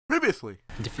Previously.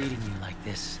 Defeating you like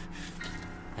this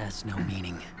has no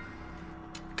meaning.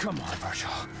 Come on,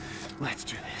 Vergil. Let's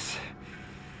do this.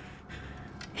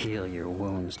 Heal your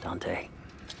wounds, Dante.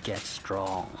 Get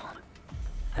strong.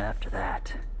 After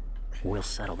that, we'll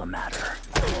settle the matter.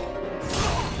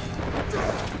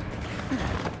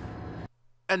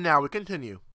 And now we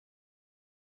continue.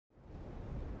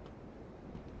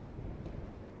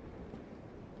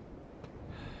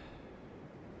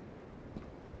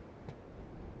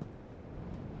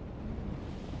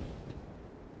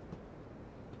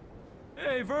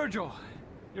 Hey, Vergil.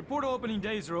 Your portal opening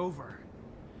days are over.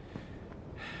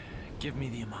 Give me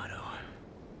the Amato.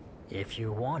 If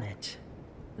you want it,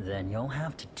 then you'll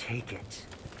have to take it.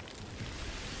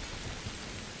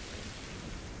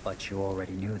 But you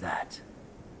already knew that.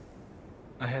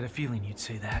 I had a feeling you'd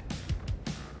say that.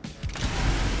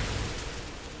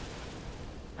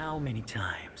 How many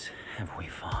times have we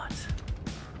fought?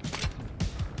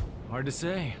 Hard to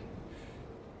say.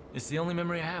 It's the only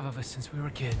memory I have of us since we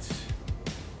were kids.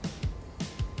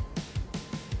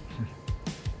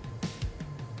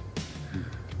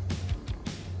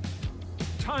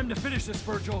 Time to finish this,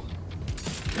 Vergil.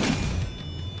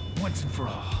 Once and for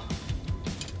all.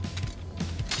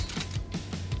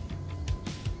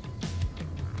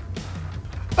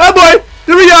 Oh boy!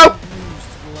 Here we go!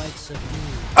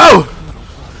 Oh!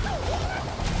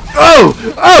 Oh!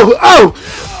 Oh!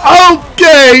 Oh!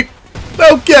 Okay!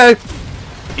 Okay!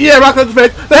 Yeah, rock on the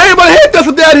face. Hey everybody, hey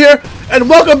Dustin down here! And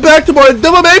welcome back to more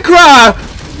Devil May Cry!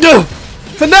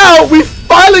 So now, we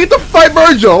finally get to fight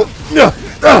Vergil!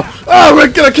 Oh, we're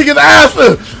gonna kick his ass!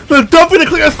 So don't forget to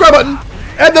click that subscribe button!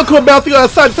 And the cool bell thing on the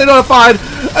side to stay notified!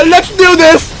 And let's do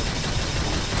this!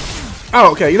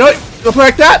 Oh, okay, you know what? You'll play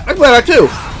like that? I can play like that too!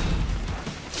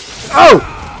 Oh!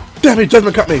 Damn it,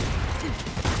 Judgment cut me!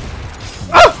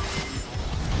 Oh!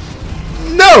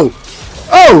 No!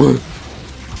 Oh!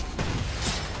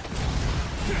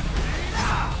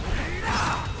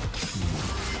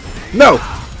 No!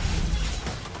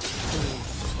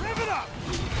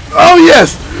 Oh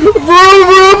yes! Vroom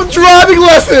vroom driving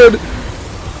lesson!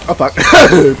 Oh fuck.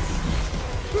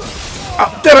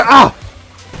 Oh, damn it! Ah!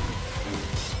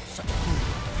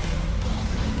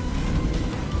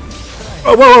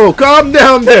 Oh, whoa, whoa, calm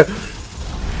down there!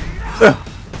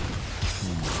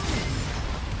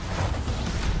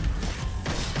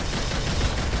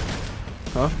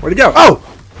 Huh? Where'd he go? Oh!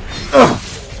 Oh!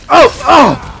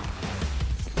 Oh!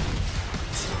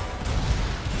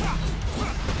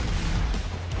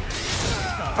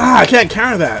 Ah, I can't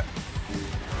counter that.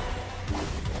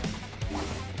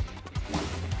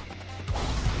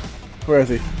 Where is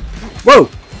he? Whoa!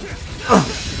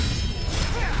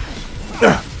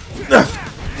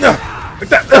 Like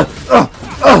that.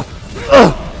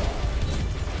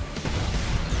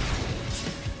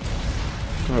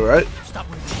 All right.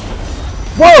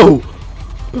 Whoa!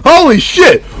 Holy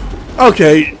shit!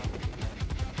 Okay.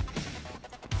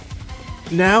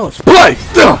 Now let's play.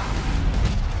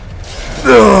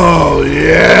 Oh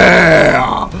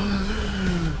yeah!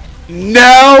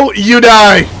 Now you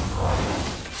die.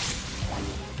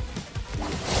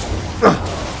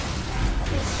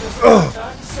 Oh!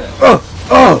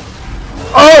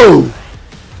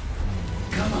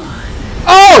 Come on.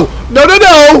 Oh! No, no,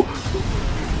 no!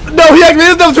 No, he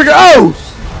activated the double trigger. Oh!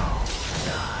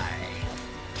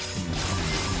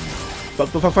 Fuck,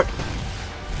 fuck, fuck, fuck.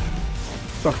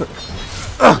 Fuck,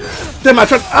 fuck. Damn, I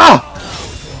tried. Ah!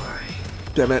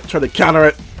 Damn it, trying to counter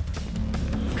it.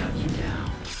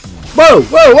 Whoa,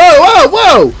 whoa, whoa, whoa,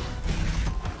 whoa!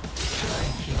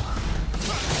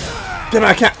 Damn it,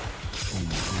 I can't.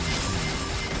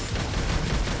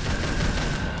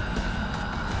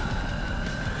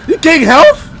 You gain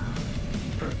health?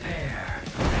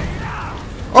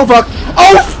 Oh fuck!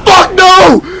 Oh fuck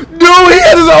no! No, he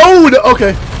had his own!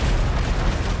 Okay.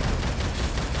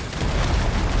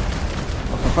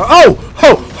 Oh!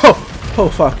 Oh! Oh! Oh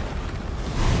fuck.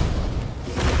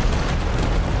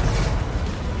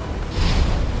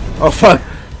 Oh fuck.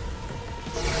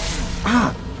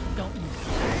 Ah!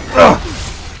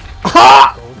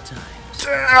 Ah!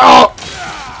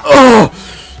 Oh!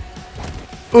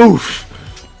 Oof.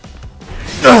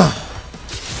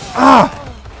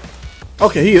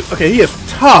 Okay, he is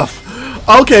tough.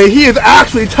 Okay, he is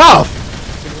actually tough.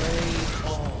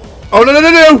 Oh no no no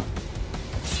no!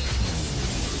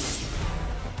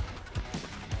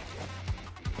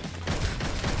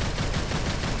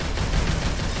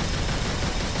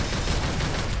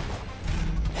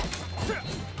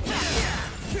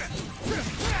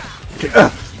 Okay,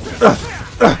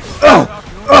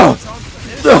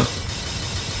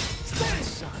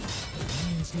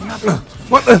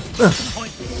 what the?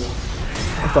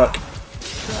 Oh, fuck. fuck.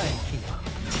 Try and keep up.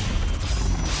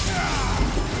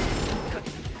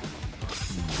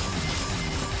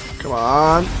 Come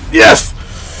on. Yes!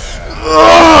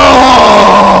 Oh,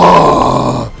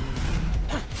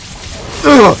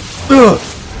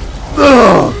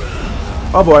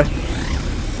 oh boy.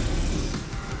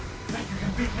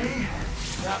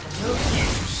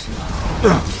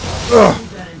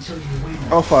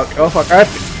 Oh fuck, oh fuck. I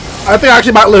think I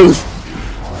actually might lose.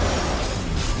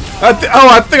 I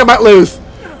think I might lose.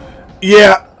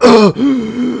 Yeah.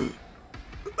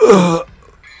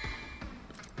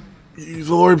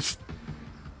 Use orbs.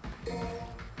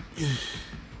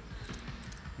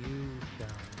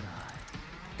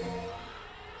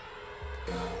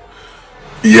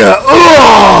 Yeah.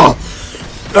 Oh!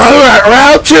 Alright,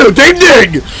 round 2. Ding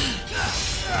ding.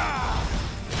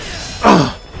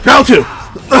 Round 2.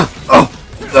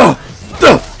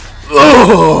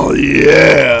 Oh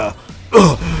yeah.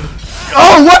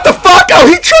 Oh, what the fuck? Oh,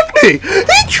 he tricked me.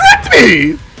 He tricked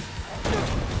me.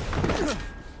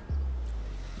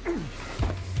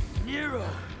 Nero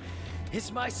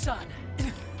is my son.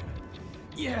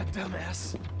 Yeah,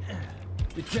 dumbass.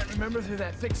 You can't remember through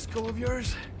that thick skull of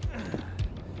yours?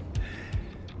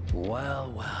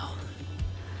 Well, well.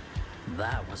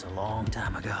 That was a long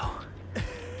time ago.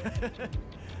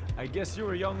 I guess you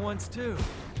were young once too.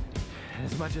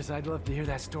 As much as I'd love to hear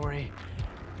that story,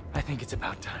 I think it's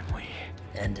about time we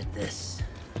Ended this.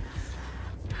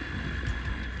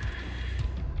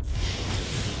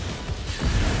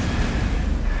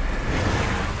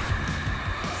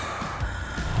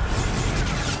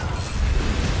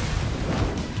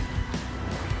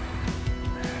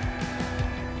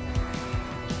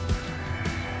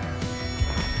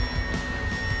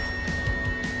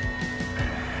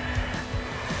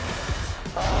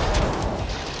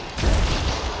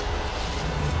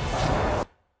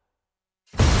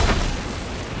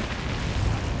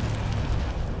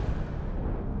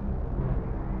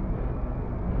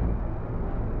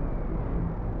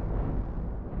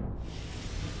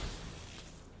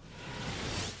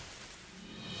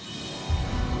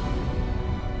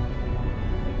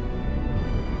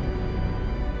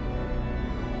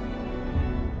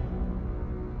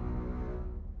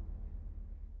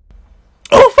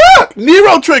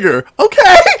 Nero trigger.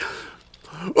 Okay.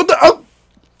 What the? Oh,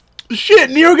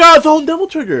 shit. Nero got his own devil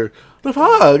trigger. The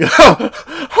fuck?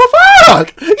 Oh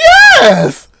fuck!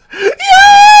 Yes.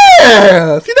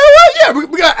 Yes. You know what? Yeah,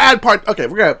 we gotta add part. Okay,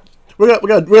 we're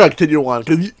gonna continue on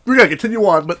because we're gonna continue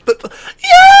on. But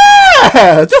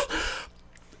yeah, just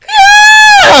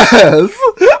yes.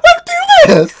 Let's do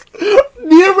this.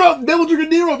 Nero, devil trigger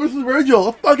Nero versus Vergil.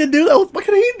 Let's fucking do that. What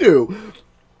can he do?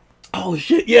 Oh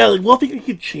shit, yeah, like what if he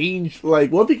could change,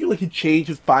 like what if he could change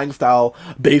his fighting style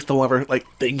based on whatever like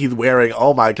thing he's wearing?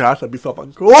 Oh my gosh, that'd be so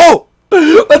fun. Cool!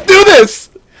 Let's do this!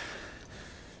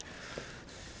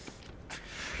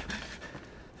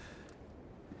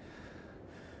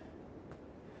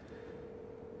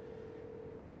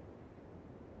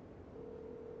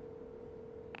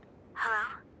 Hello?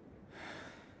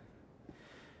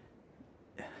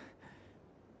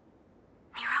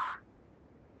 Nero?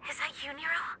 Is that you,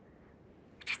 Nero?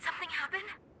 Did something happen?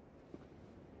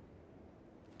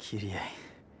 Kyrie.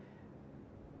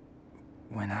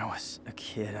 When I was a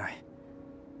kid, I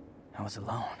was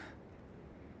alone.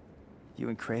 You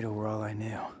and Kratos were all I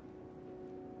knew.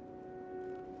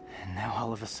 And now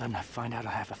all of a sudden I find out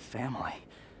I have a family.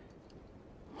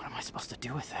 What am I supposed to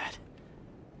do with that?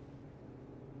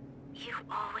 You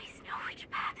always know which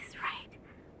path is right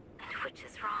and which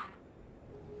is wrong.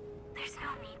 There's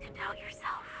no need to doubt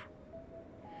yourself.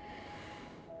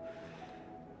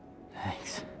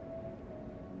 Thanks.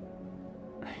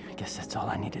 I guess that's all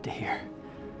I needed to hear.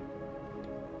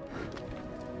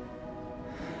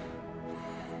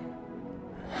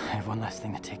 I have one last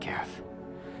thing to take care of.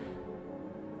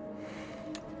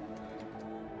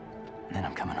 Then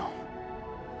I'm coming home.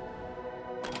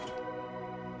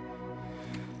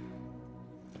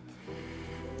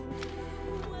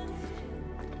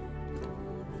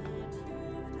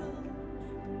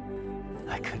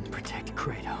 I couldn't protect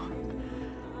Kratos.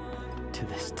 To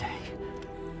this day,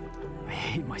 I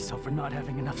hate myself for not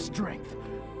having enough strength.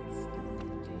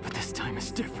 But this time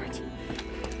is different.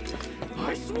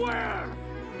 I swear!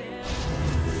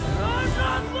 I'm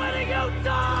not letting you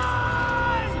die!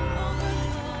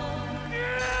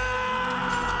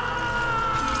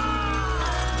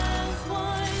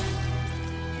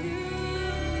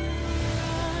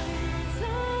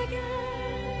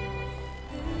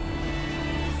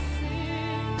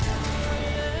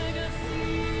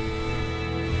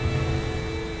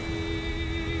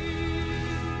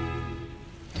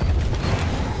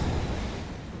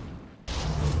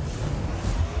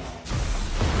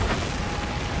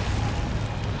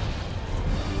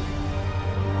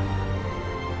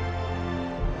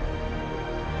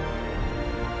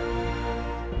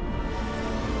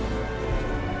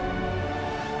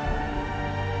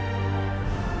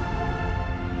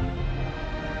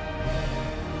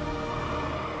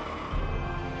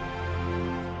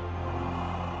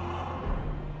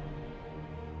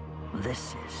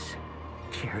 This is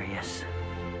curious.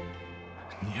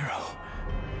 Nero.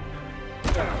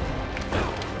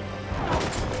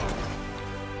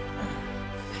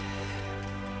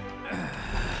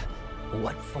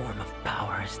 What form of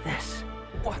power is this?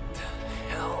 What the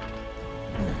hell?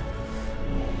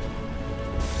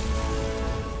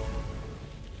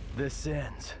 This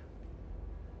ends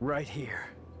right here.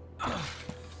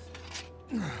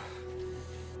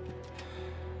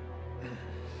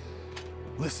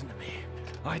 Listen to me.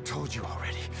 I told you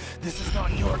already. This is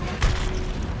not your...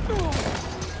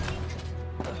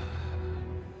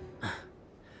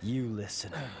 You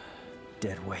listen,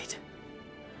 deadweight.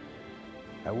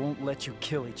 I won't let you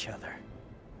kill each other.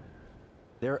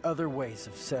 There are other ways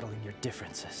of settling your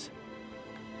differences.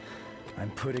 I'm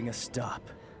putting a stop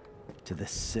to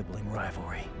this sibling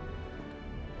rivalry.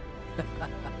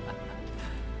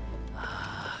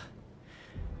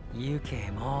 You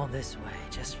came all this way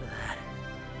just for that.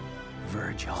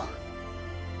 Vergil.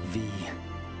 V.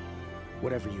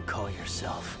 Whatever you call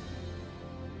yourself.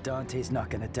 Dante's not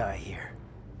gonna die here.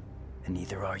 And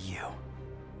neither are you.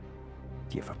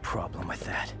 Do you have a problem with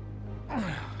that?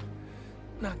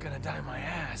 Not gonna die my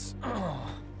ass.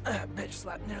 Oh, that bitch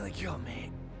slap nearly killed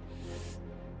me.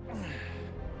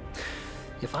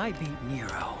 If I beat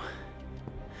Nero,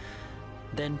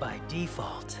 then by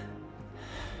default,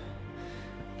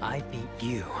 I beat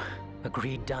you.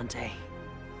 Agreed, Dante?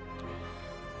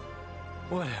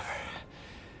 Whatever.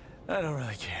 I don't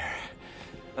really care.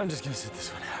 I'm just gonna sit this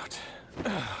one out.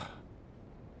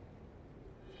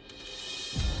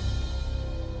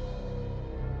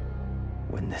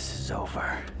 When this is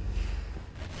over,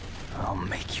 I'll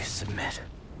make you submit.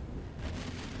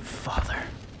 Father.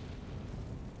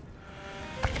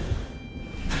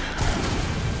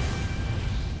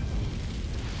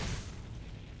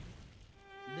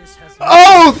 This has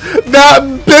Oh, that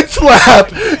bitch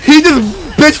slap! He just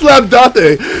bitch slapped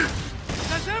Dante.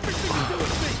 That's everything to do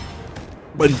with me!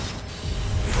 But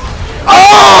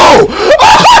oh!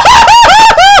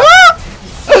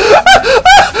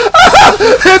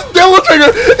 His devil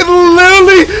trigger is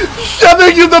literally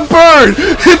shoving you the bird.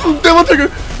 His devil trigger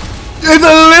is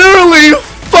literally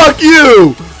fuck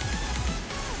you.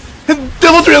 His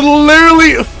devil trigger is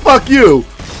literally fuck you.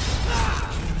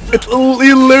 It's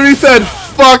he literally said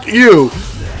fuck you.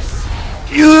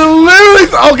 You literally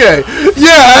okay.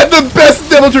 Yeah, that's the best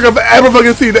devil trigger I've ever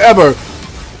fucking seen ever.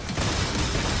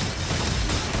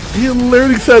 He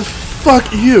literally said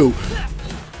fuck you.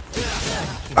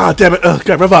 Ah, damn it.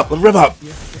 Okay, rev up. Rev up.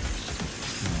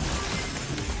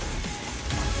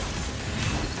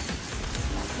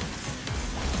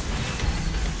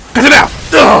 Catch it now.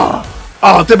 Ugh.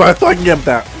 Oh, damn it. I thought I could get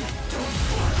that.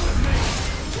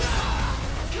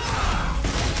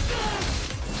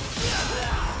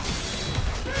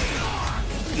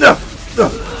 No. No.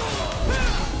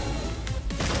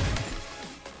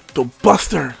 The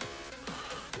Buster.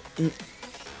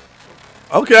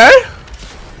 Okay.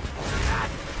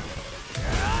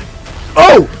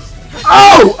 Oh!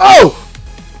 Oh! Oh!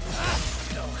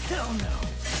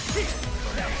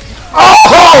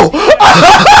 Oh!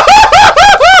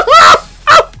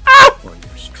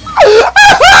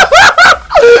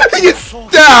 He gets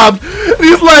stabbed! And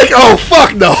he's like, oh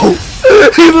fuck no!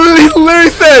 He literally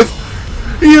says,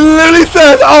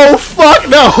 oh fuck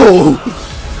no!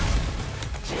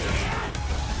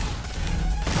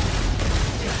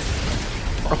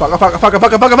 Oh fuck, oh fuck, oh fuck, oh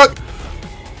fuck, oh fuck, oh fuck!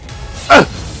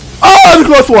 Oh, the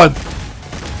close one!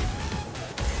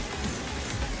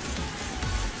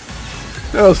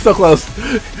 That was so close.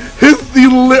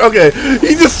 Okay,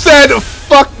 he just said,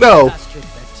 fuck no.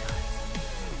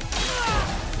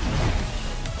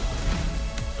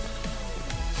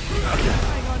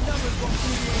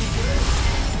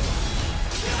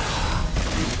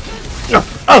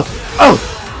 Oh!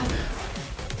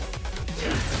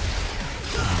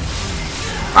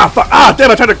 Ah, fuck. Ah,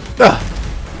 damn, I tried to...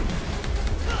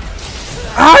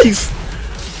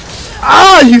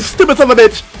 you stupid son of a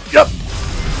bitch! Yep!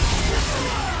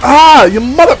 Ah, you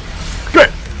mother... Great!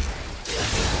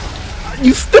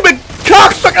 You stupid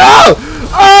cocksucker! Oh!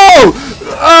 Oh!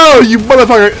 Oh, you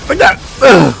motherfucker! Like that!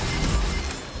 Ugh.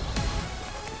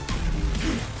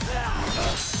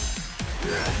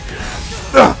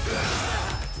 Ugh.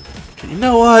 You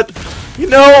know what? You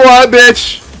know what,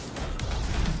 bitch?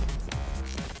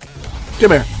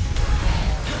 Come here.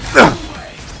 Ugh.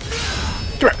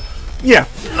 Come here. Yeah.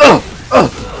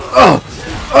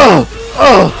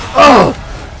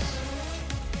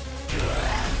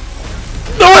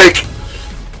 Doink!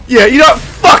 Yeah, you know what?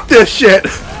 Fuck this shit!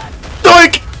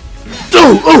 Doink!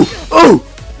 Ooh!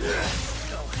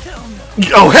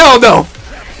 Oh, hell no!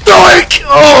 Doink!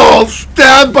 Oh,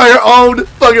 stabbed by her own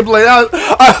fucking blade.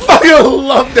 I fucking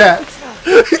love that.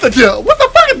 He's like, yeah, what the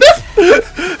fuck is this?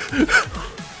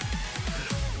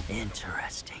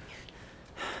 Interesting.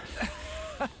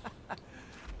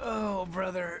 Oh,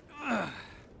 brother.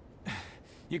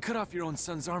 You cut off your own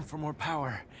son's arm for more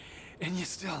power, and you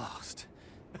still lost.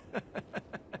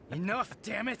 Enough,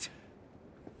 damn it!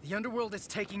 The underworld is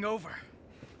taking over.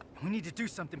 We need to do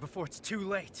something before it's too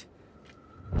late.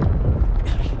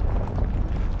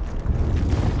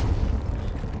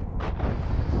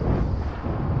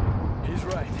 He's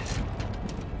right.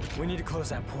 We need to close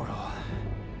that portal.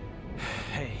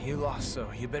 Hey, you lost, so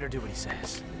you better do what he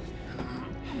says.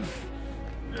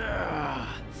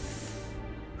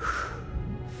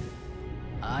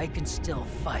 I can still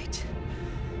fight.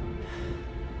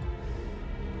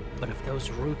 But if those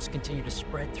roots continue to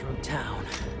spread through town,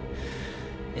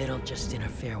 it'll just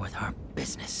interfere with our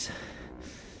business.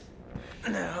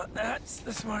 Now, that's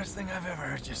the smartest thing I've ever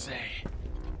heard you say.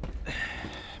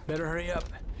 Better hurry up.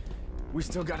 We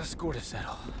still got a score to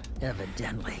settle.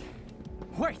 Evidently.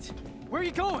 Wait! Where are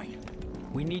you going?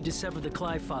 We need to sever the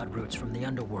Clifod roots from the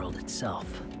underworld itself.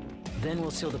 Then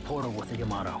we'll seal the portal with a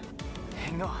Yamato.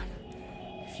 Hang on.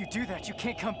 If you do that, you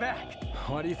can't come back.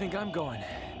 Why do you think I'm going?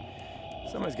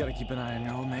 Somebody's got to keep an eye on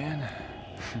your old man.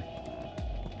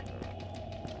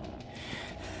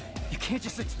 You can't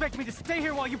just expect me to stay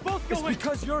here while you both go in! It's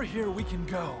because you're here we can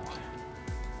go.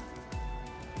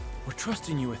 We're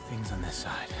trusting you with things on this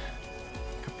side.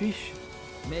 Capiche?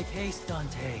 Make haste,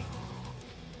 Dante.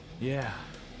 Yeah,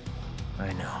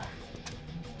 I know.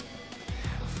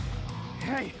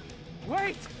 Hey,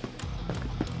 wait!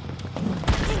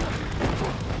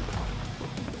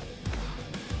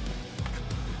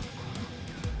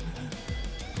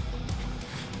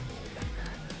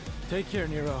 Take care,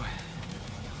 Nero.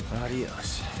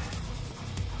 Adios.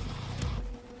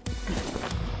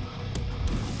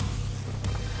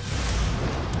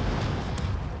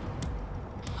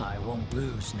 I won't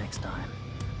lose next time.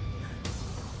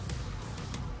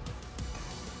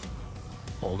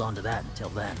 Hold on to that until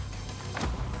then.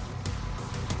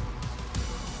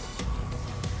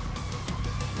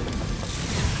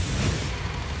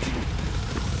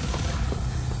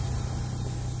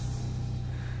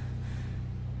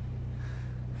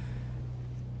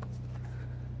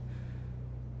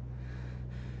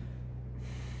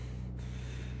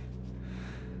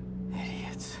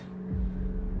 Idiots.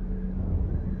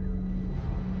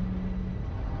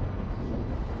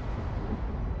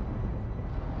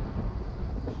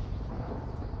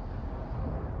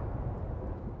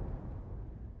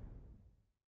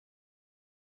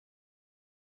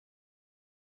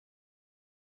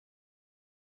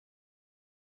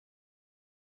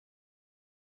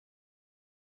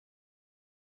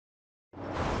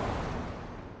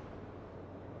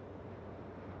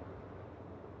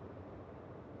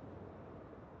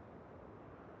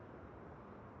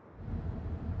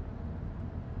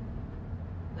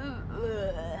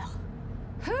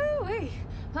 Hoo-wee!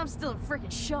 I'm still in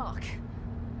freaking shock.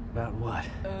 About what?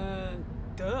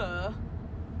 Duh.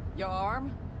 Your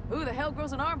arm? Who the hell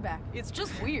grows an arm back? It's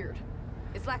just weird.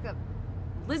 It's like a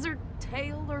lizard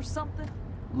tail or something.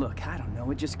 Look, I don't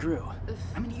know, it just grew.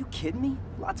 I mean, are you kidding me?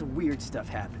 Lots of weird stuff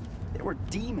happened. There were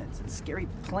demons and scary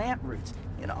plant roots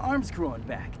and arms growing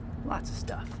back. Lots of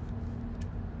stuff.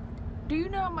 Do you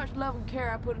know how much love and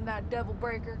care I put in that devil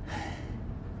breaker?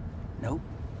 Nope.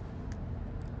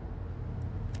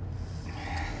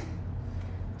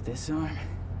 This arm,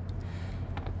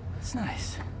 it's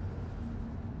nice.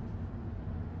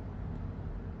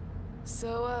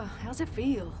 So, how's it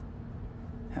feel?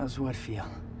 How's what feel?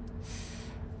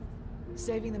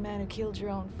 Saving the man who killed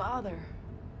your own father.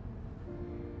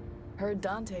 Heard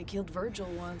Dante killed Vergil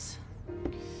once.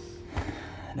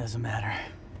 It doesn't matter.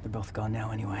 They're both gone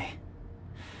now anyway.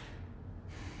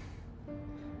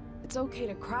 It's okay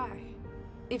to cry.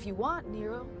 If you want,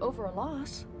 Nero, over a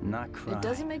loss. Not crying. It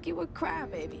doesn't make you a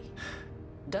crybaby.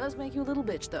 Does make you a little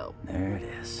bitch, though. There it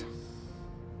is.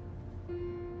 You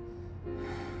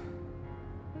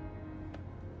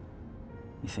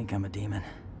think I'm a demon?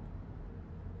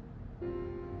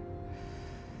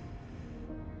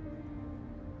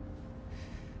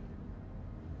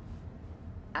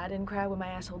 I didn't cry when my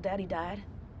asshole daddy died.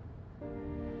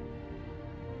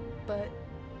 But...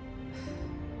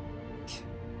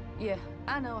 yeah,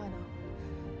 I know.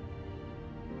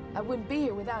 I wouldn't be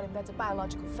here without him, that's a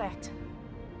biological fact.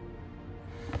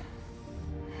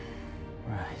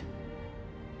 Right.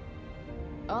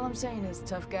 All I'm saying is,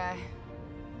 tough guy,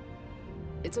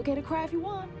 it's okay to cry if you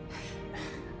want.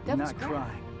 I'm Devil's not cry.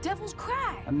 crying. Devil's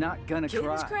cry. I'm not gonna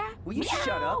Kittens cry. cry? Will you Meow.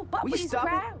 shut up? Will you Puppies stop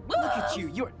cry. it? Look at you.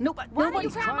 You're Why do you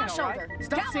nobody's cry on my crying, all right? shoulder?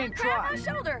 Stop Come saying on, cry on cry. my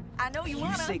shoulder. I know you You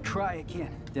wanna. say cry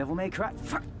again. Devil may cry.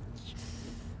 Fuck.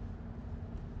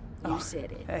 You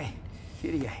said it. Hey,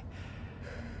 Kitty.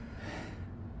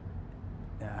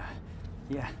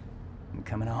 Yeah, I'm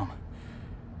coming home.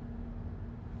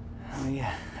 Oh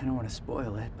yeah, I don't want to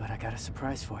spoil it, but I got a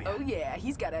surprise for you. Oh yeah,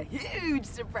 he's got a huge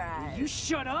surprise. You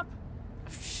shut up!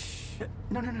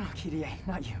 No, Kitty,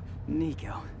 not you.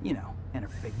 Nico, you know, and her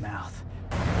big mouth.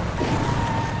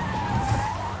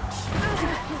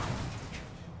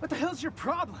 What the hell's your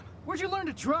problem? Where'd you learn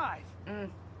to drive?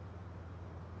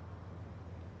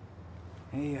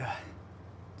 Hey,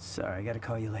 sorry, I gotta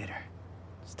call you later.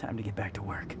 It's time to get back to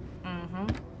work.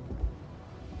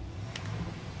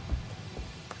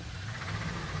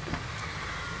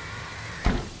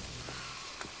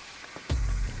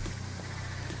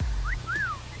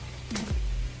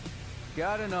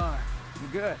 Got an arm.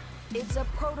 You're good. It's a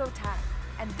prototype,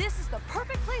 and this is the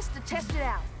perfect place to test it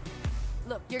out.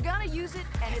 Look, you're gonna use it,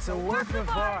 and it's It's a work of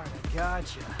art.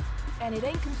 Gotcha. and it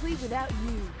ain't complete without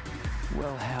you.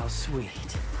 Well, how sweet.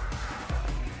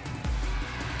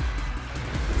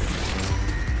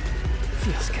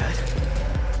 Feels good.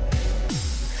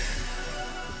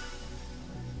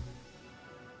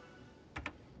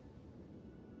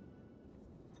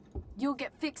 You'll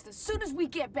get fixed as soon as we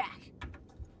get back.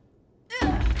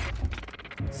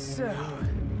 So,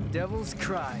 Devil's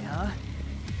Cry, huh?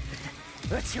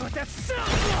 Let's hear what that sounds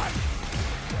like!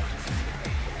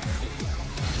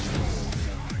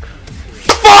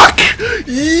 Fuck!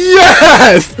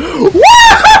 Yes! Woo!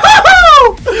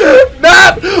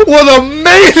 That was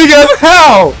amazing as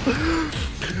hell!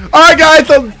 Alright guys,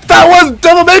 so that was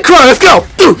Devil May Cry, let's go!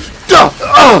 Let's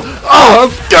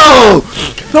go!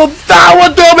 So that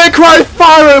was Devil May Cry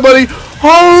 5, everybody!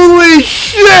 Holy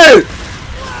shit!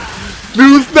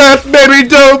 New smash, baby,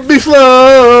 don't be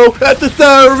slow! At the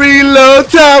start, reload,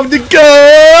 time to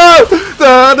go!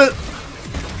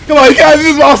 Come on, guys,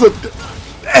 this is awesome!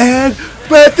 And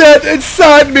let that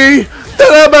inside me!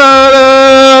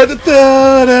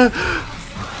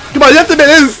 Come on, you have to admit,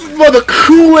 this is one of the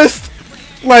coolest,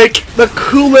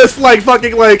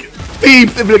 fucking,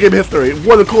 themes in video game history.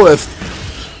 One of the coolest.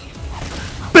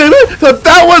 Baby, so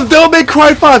that was Devil May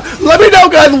Cry 5. Let me know,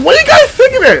 guys, what do you guys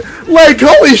think of it?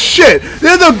 Holy shit.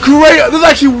 This is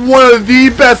actually one of the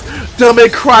best Devil May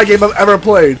Cry games I've ever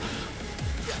played.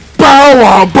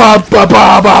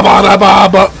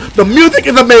 The music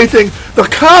is amazing. The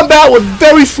combat was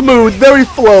very smooth, very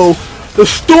slow. The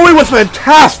story was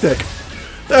fantastic.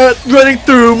 Running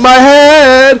through my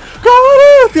head.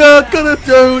 Gonna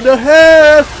through the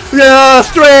head. The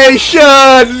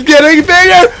frustration getting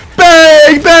bigger.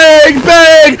 Bang, bang,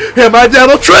 bang! Hit my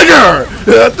devil trigger!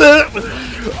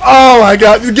 Oh my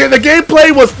god, the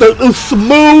gameplay was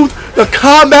smooth, the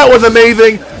combat was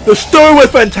amazing, the story was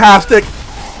fantastic.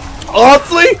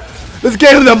 Honestly, this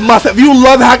game is a must. If you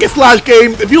love hack and slash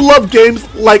games, if you love games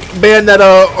like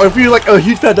Bayonetta, or if you're a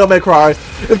huge fan of Devil May Cry,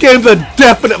 this game's a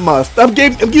definite must. I'm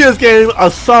giving this game a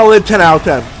solid 10 out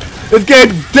of 10. This game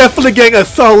definitely getting a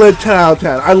solid 10 out of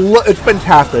 10. It's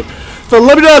fantastic. So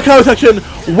let me know in the comment section,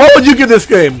 what would you give this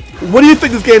game? What do you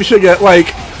think this game should get?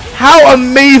 How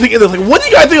amazing is this? What do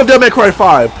you guys think of Devil May Cry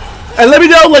 5? And let me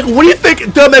know, what do you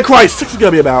think Devil May Cry 6 is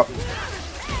going to be about?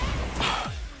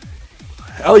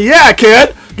 Hell yeah,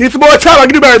 kid! Give me some more time, I can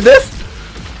do better than this!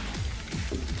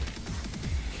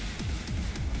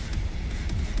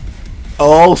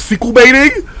 Oh, sequel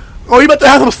baiting? Oh, you about to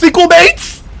have some sequel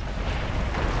baits?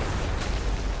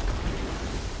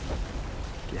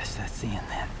 Guess that's the end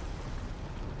then.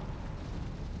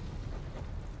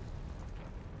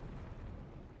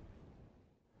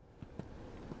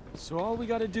 So all we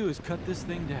gotta do is cut this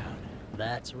thing down.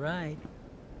 That's right.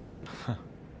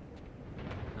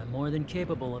 I'm more than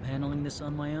capable of handling this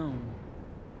on my own.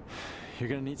 You're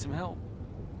gonna need some help.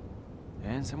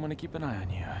 And someone to keep an eye on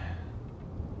you.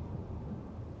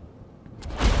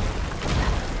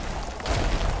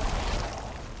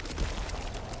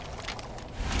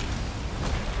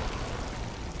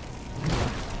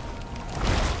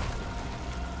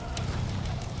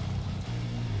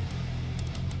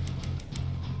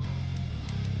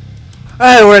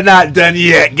 Hey, we're not done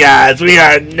yet, guys. We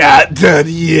are not done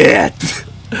yet.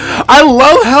 I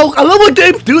love when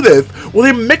games do this,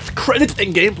 where they mix credits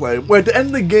and gameplay, where at the end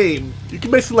of the game, you can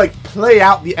basically play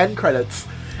out the end credits,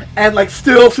 and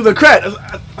still see the credits.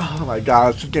 Oh my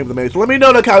gosh, this game's amazing. Let me know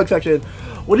in the comment section,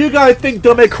 what do you guys think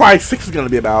Devil May Cry 6 is going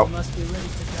to be about? Must be ready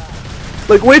to die.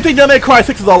 What do you think Devil May Cry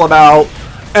 6 is all about?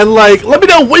 And like, let me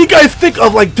know what you guys think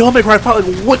of like Devil May Cry 5.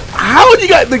 Like, what? How do you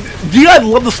guys like? Do you guys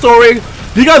love the story?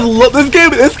 Do you guys love this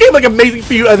game? Is this game like amazing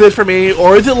for you as it is for me,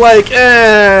 or is it like,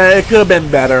 it could have been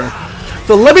better?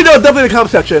 So let me know definitely in the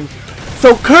comment section.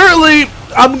 So currently,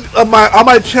 I'm on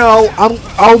my channel.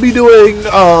 I'll be doing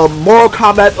Mortal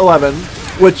Kombat 11,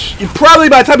 which you probably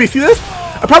by the time you see this,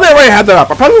 I probably already have that up.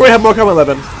 I probably already have Mortal Kombat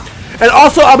 11, and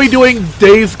also I'll be doing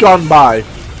Days Gone By.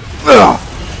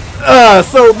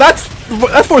 So that's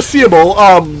foreseeable.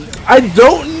 I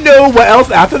don't know what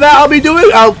else after that I'll be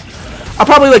doing. I'll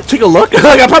probably like take a look.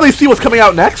 Like I'll probably see what's coming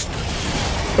out next.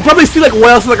 I'll probably see like what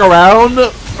else is like around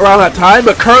that time.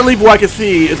 But currently, from what I can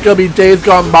see, it's gonna be Days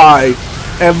Gone By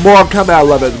and Mortal Kombat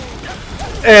 11.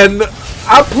 And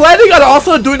I'm planning on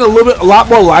also doing a lot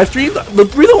more live streams. The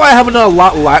reason why I haven't done a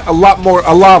lot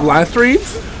of live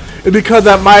streams is because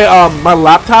that my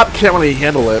laptop can't really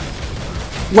handle it.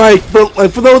 Like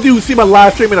for those of you who see my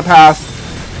live stream in the past,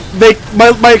 my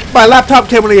laptop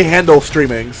can't really handle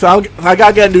streaming, so I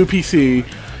gotta get a new PC,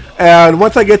 and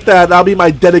once I get that, that'll be my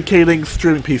dedicating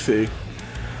streaming PC.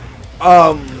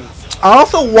 I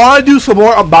also want to do some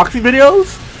more unboxing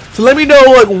videos, so let me know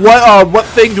like what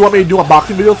things you want me to do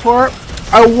unboxing videos for.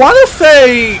 I want to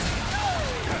say,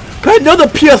 cause I know the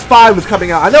PS5 is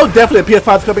coming out. I know definitely the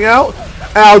PS5 is coming out,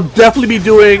 and I'll definitely be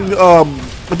doing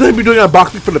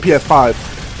unboxing for the PS5.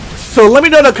 So let me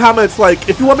know in the comments, like,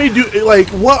 if you want me to do, like,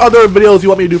 what other videos you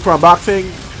want me to do for unboxing.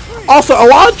 Also, I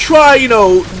want to try,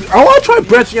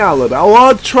 branching out a little bit. I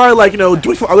want to try, like,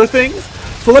 doing some other things.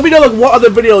 So let me know, like, what other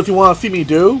videos you want to see me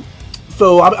do.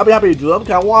 So I'll be happy to do them.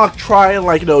 Cause I want to try and,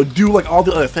 like, do, like, all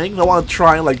the other things. I want to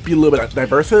try and, like, be a little bit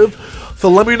diversive. So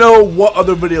let me know what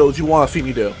other videos you want to see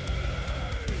me do.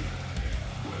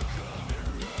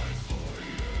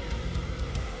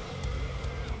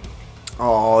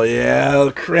 Oh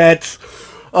yeah, crits!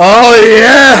 Oh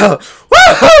yeah!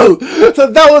 Woohoo!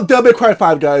 So that was Devil May Cry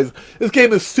 5, guys. This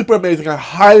game is super amazing. I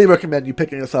highly recommend you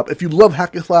picking this up. If you love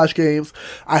hack and slash games,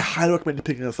 I highly recommend you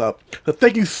picking this up. So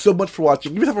thank you so much for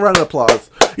watching. Give yourself a round of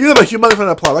applause. You have a humongous round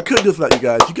of applause. I couldn't do this without you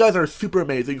guys. You guys are super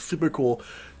amazing, super cool.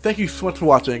 Thank you so much for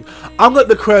watching. I'm letting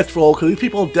the credits roll because these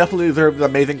people definitely deserve an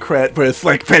amazing credit for this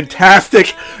like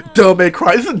fantastic Devil May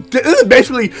Cry. This is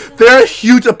basically their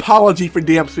huge apology for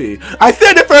DMC. I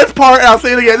said the first part and I'll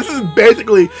say it again. This is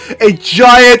basically a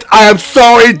giant I am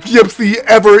sorry DMC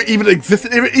ever even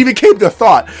existed, even came to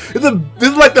thought. This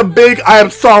is like the big I am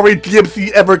sorry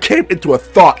DMC ever came into a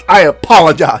thought. I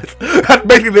apologize. That's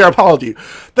basically their apology.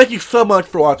 Thank you so much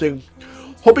for watching.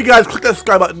 Hope you guys click that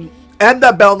subscribe button and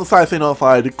that bell on the side to stay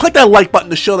notified. Click that like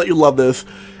button to show that you love this.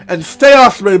 And stay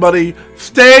awesome, everybody.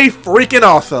 Stay freaking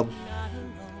awesome.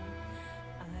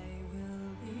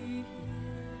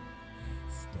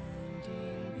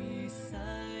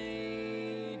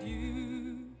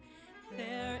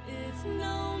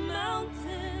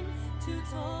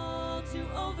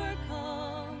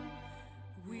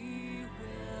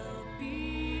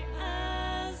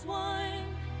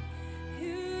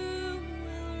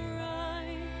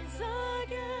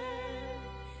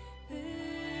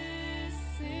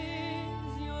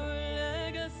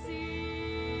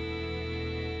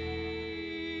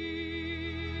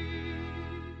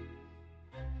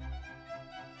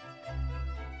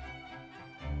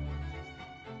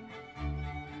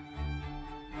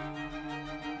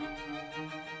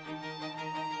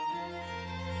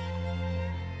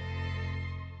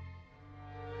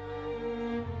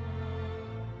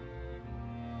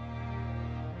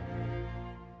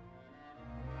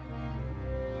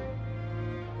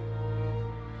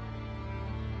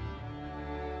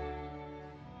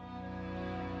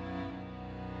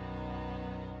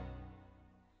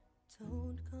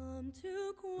 Don't come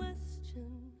to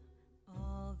question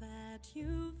all that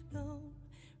you've known.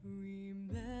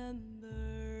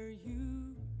 Remember,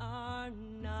 you are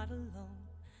not alone.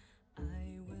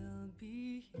 I will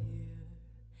be here,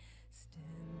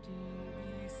 standing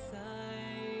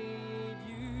beside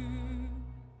you.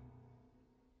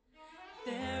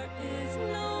 There is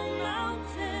no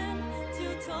mountain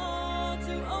too tall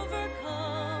to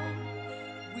overcome.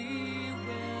 We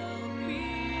will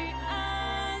be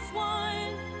as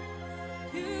one.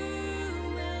 You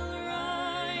will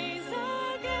rise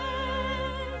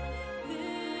again.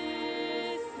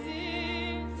 This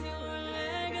is your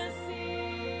legacy.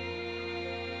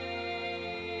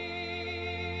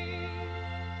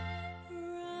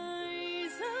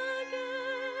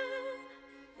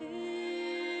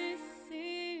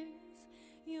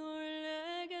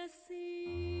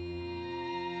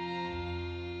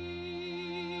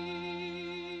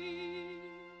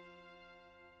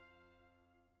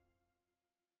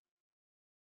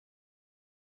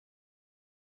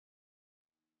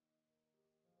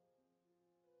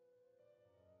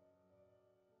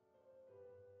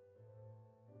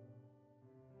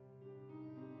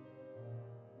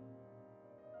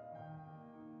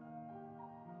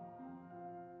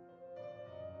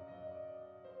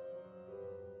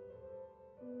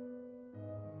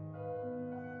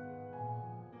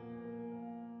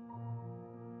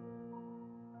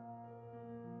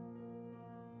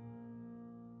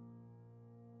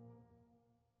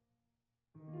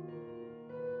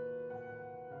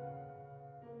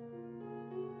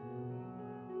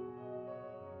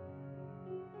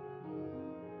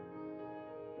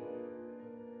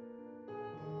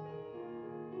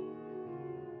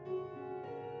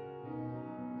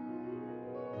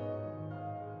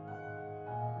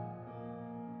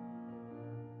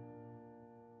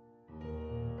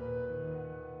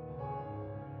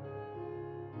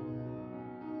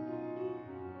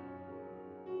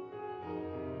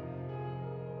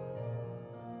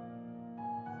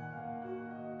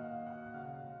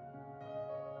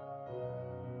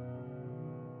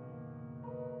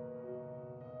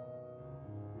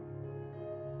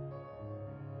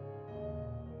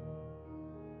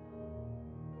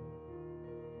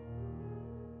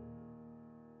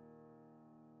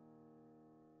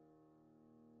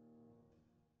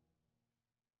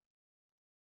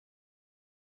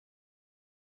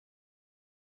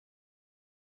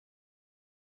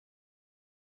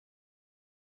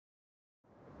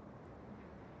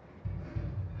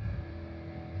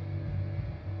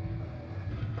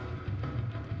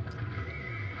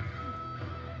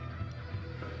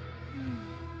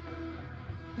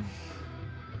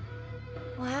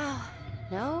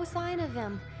 No sign of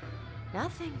him.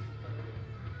 Nothing.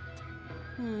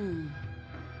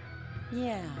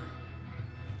 Yeah.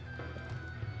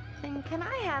 Then can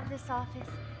I have this office?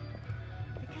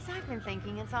 Because I've been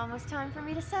thinking it's almost time for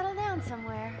me to settle down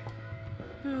somewhere.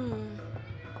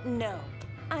 No,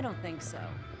 I don't think so.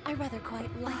 I rather quite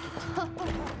like it.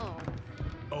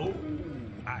 Oh,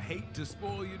 I hate to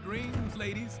spoil your dreams,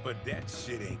 ladies, but that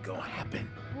shit ain't gonna happen.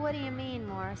 What do you mean,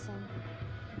 Morrison?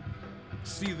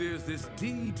 See, there's this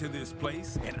deed to this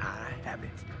place, and I have it.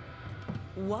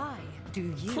 Why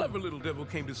do you? Clever little devil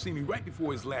came to see me right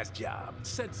before his last job.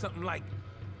 Said something like,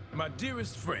 "My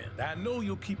dearest friend, I know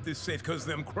you'll keep this safe because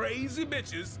them crazy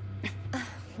bitches..."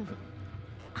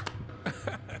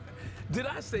 Did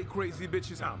I say crazy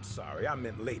bitches? I'm sorry, I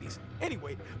meant ladies.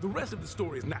 Anyway, the rest of the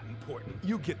story is not important.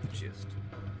 You get the gist.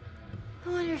 I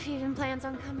wonder if he even plans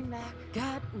on coming back.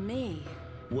 Got me.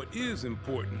 What is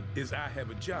important is I have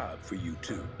a job for you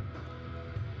two.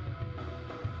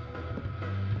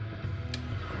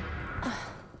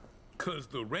 Cause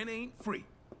the rent ain't free.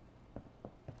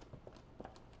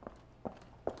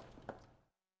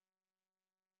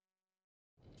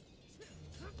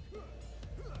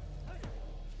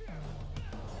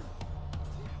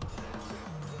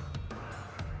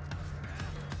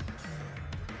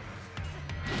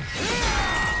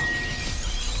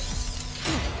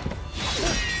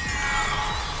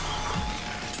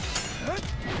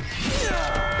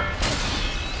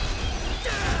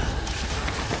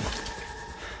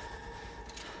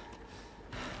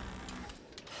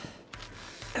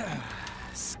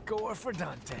 Score for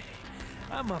Dante.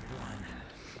 I'm up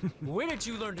one. Where did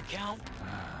you learn to count?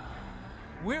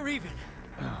 We're even.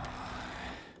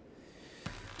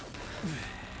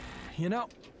 You know,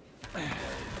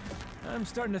 I'm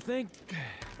starting to think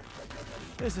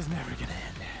this is never gonna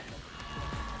end.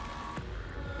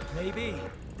 Maybe.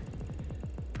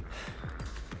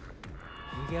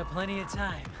 We got plenty of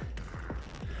time.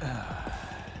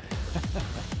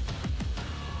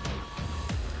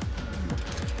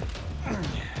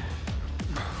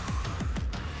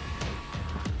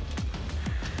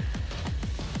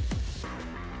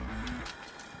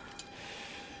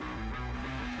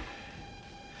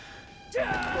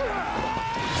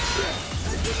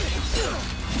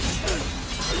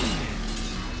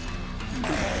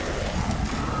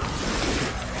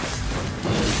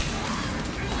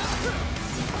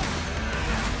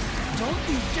 Don't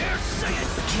you dare say it,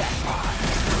 Jackpot!